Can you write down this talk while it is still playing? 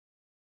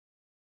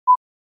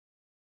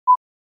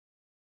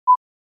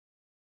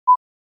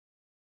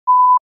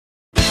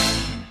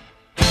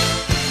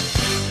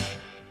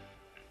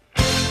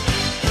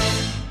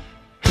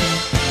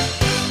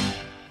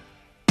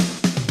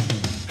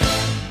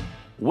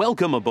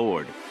Welcome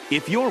aboard.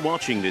 If you're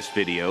watching this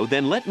video,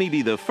 then let me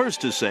be the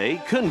first to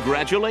say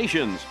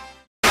congratulations.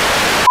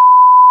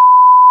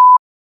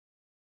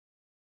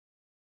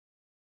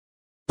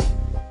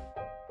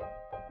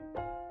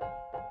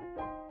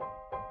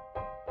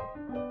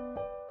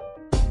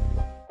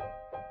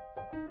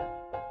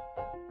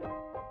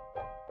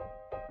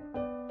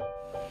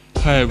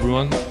 Hi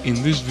everyone,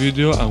 in this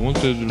video I want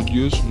to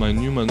introduce my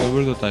new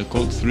maneuver that I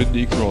call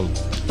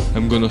 3DCrawl.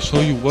 I'm gonna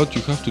show you what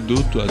you have to do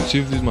to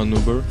achieve this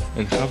maneuver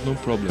and have no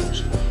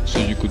problems, so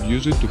you could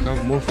use it to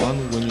have more fun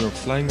when you're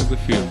flying at the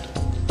field.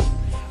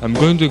 I'm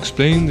going to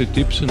explain the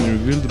tips and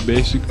reveal the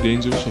basic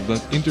dangers of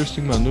that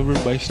interesting maneuver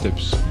by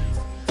steps.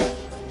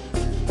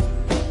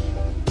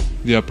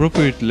 The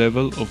appropriate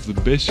level of the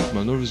basic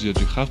maneuvers that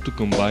you have to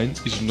combine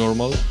is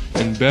normal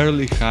and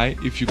barely high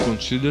if you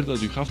consider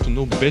that you have to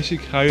know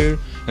basic higher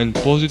and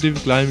positive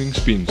climbing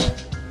spins.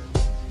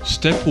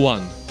 Step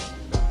 1.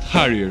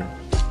 Harrier.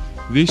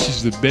 This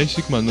is the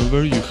basic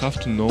maneuver you have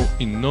to know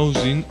in nose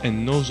in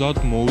and nose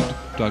out mode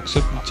to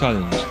accept the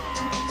challenge.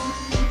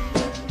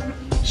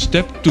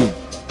 Step 2.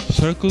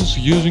 Circles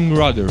using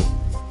rudder.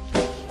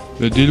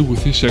 The deal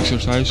with this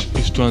exercise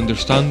is to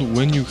understand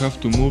when you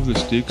have to move the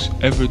sticks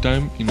every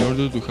time in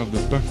order to have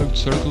the perfect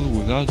circle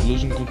without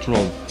losing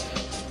control.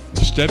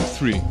 Step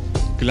 3.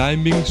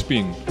 Climbing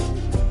spin.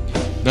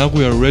 Now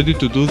we are ready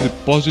to do the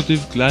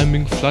positive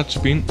climbing flat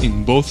spin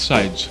in both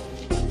sides.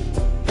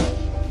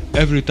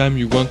 Every time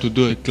you want to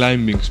do a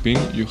climbing spin,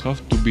 you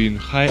have to be in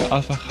high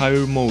alpha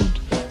higher mode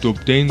to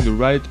obtain the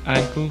right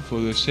angle for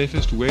the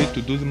safest way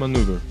to do the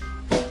maneuver.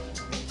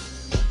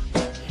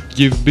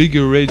 Give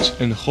bigger rage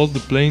and hold the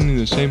plane in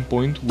the same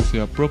point with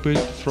the appropriate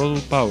throttle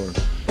power,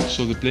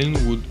 so the plane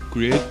would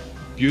create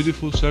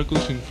beautiful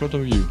circles in front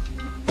of you.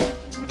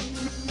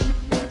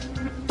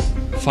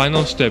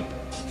 Final step,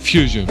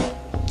 fusion.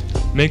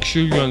 Make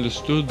sure you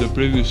understood the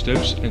previous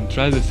steps and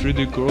try the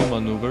 3DCrawl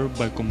maneuver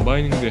by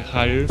combining the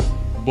higher,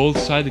 both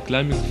side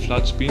climbing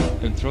flat spin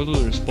and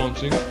throttle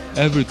responsing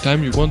every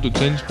time you want to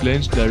change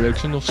plane's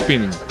direction of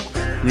spinning.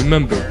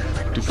 Remember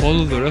to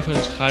follow the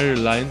reference higher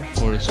line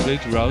for a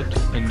straight route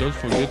and don't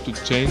forget to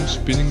change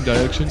spinning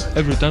direction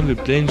every time the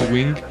plane's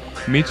wing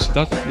meets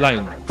that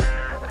line.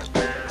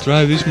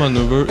 Try this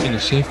maneuver in a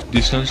safe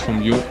distance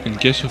from you in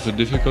case of a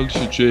difficult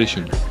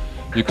situation.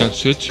 You can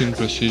switch in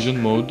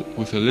precision mode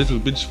with a little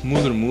bit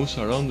smoother moves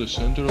around the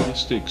center of the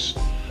sticks.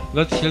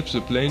 That helps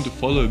the plane to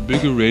follow a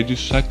bigger radius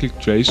cyclic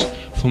trace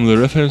from the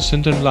reference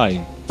center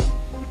line.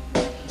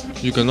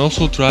 You can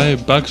also try a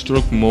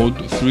backstroke mode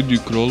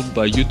 3DCrawl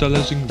by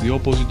utilizing the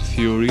opposite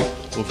theory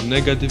of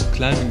negative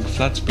climbing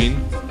flat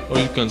spin, or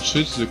you can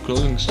switch the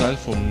crawling style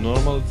from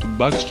normal to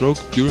backstroke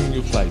during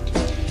your flight.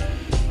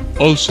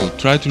 Also,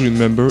 try to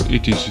remember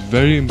it is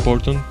very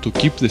important to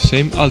keep the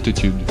same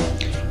altitude.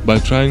 By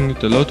trying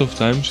it a lot of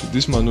times,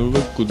 this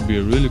maneuver could be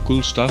a really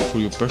cool stuff for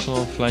your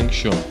personal flying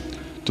show.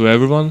 To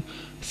everyone,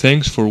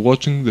 thanks for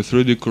watching the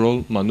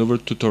 3DCrawl maneuver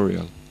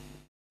tutorial.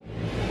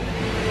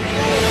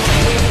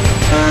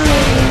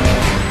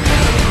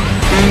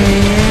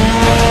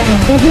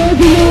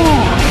 Aplausos!